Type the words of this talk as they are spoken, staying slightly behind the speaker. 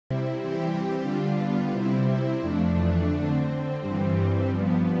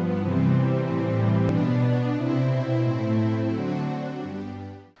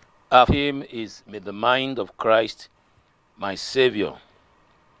Our theme is, "May the mind of Christ, my Savior,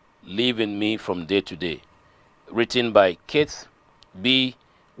 live in me from day to day," written by Keith B.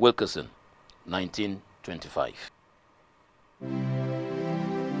 Wilkerson, 1925.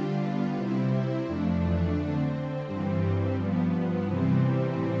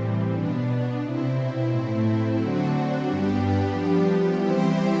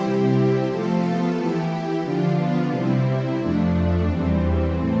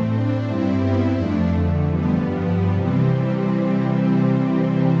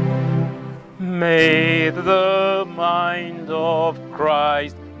 May the mind of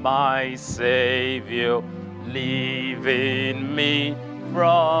Christ, my Savior, live in me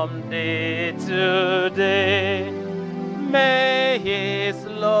from day to day. May His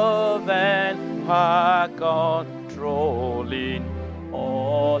love and power controlling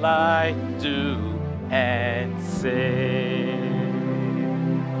all I do and say.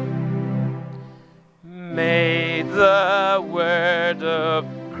 May the word of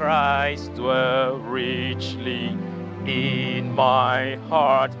Christ dwell richly in my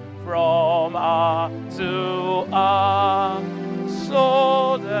heart from hour to hour,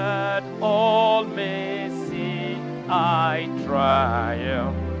 so that all may see I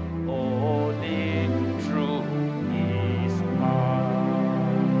triumph only through His power.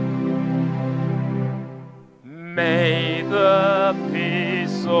 May the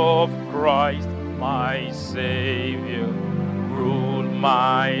peace of Christ, my Savior, rule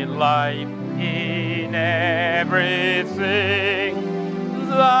my life in everything,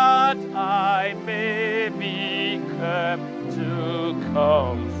 that I may be kept to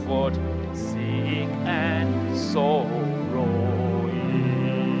comfort sick and sorrowing.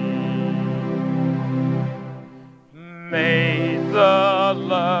 May the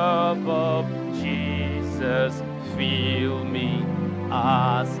love of Jesus fill me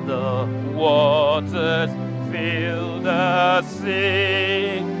as the waters fill the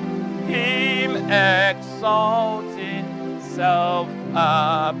sea, Him exalting,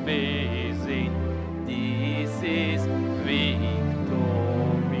 self-abasing, this is victory.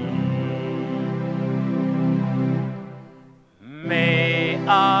 May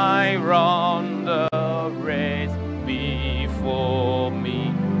I run the race before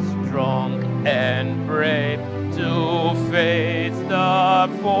me, strong and brave, to face the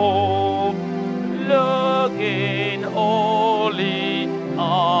foe, looking only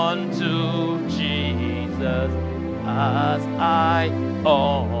unto Jesus as I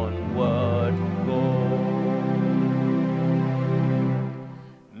onward go.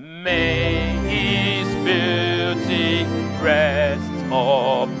 May His beauty rest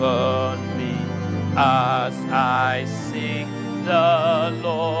upon me as I seek the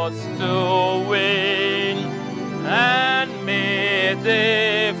lost to win, and may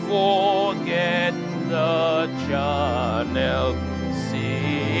they forget the channel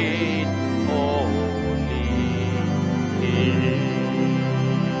seen only Him.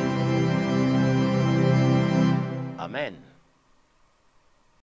 Amen.